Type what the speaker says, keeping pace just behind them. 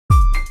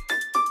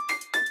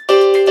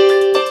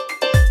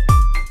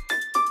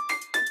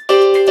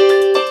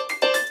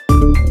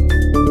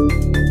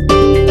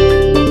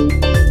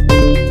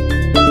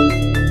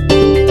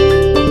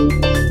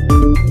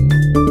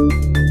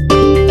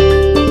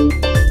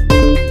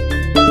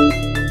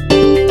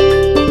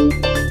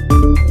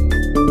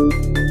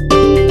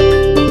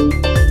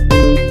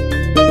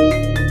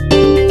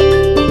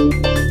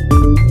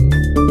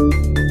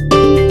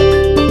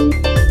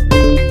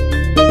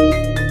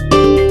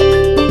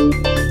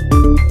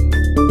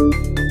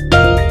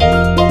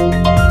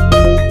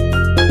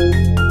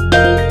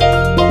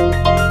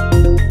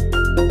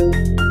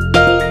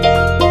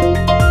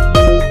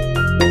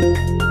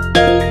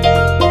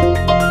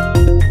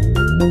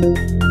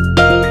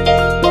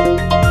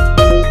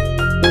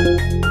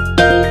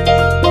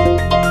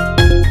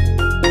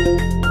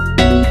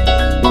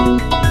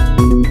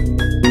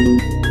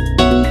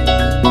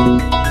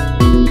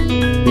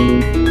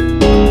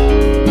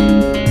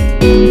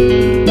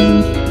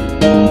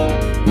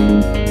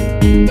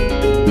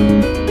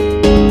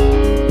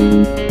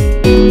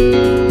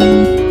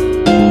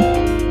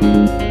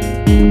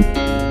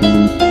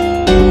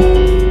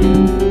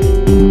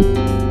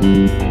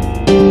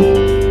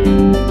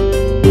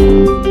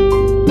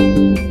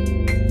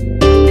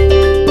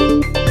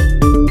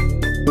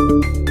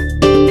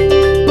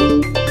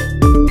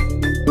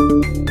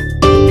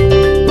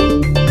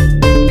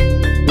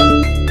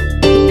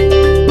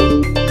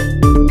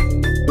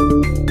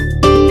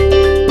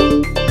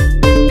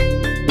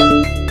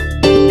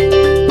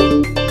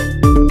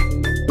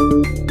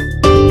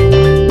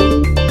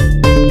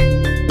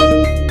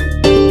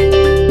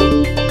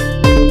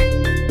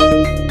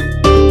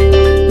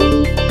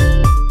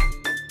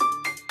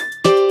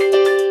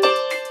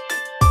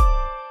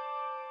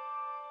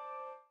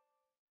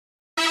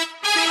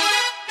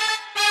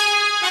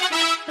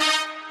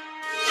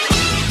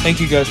Thank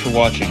you guys for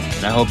watching,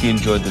 and I hope you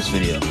enjoyed this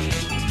video.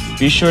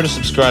 Be sure to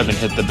subscribe and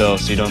hit the bell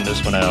so you don't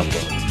miss when I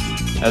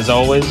upload. As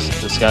always,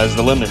 the sky's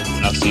the limit,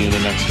 and I'll see you in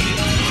the next video.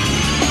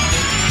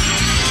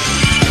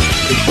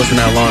 It wasn't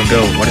that long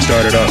ago when I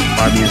started up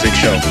my music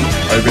show.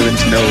 All you really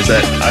need to know is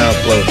that I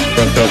upload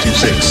from Phase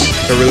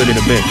 6. I really need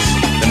a mix.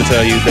 Let me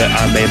tell you that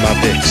I made my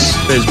picks.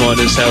 Phase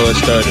 1 is how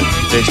it started.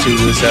 Phase 2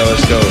 is how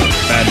it's going.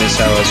 Madness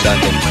how it's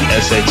stopping.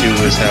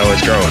 SA2 is how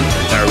it's growing.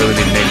 I really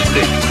need a name to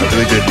pick. A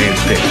really good name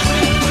to pick.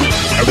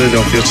 I really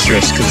don't feel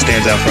stressed because it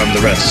stands out from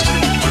the rest.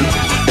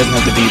 Doesn't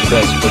have to be the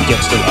best, but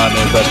yet still I'm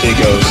impressed. It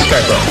goes Sky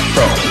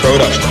Pro,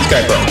 Production,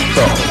 Sky Pro,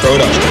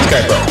 Production,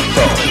 Sky Pro,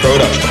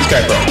 Production,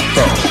 Sky Pro,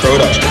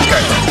 Production,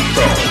 Sky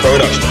Pro,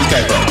 Production,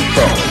 Sky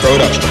Pro,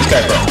 Production,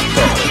 Sky Pro,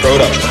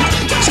 Production.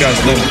 Sky's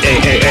the limit,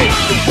 ay.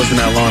 It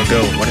wasn't that long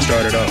ago when I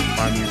started up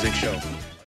my music show.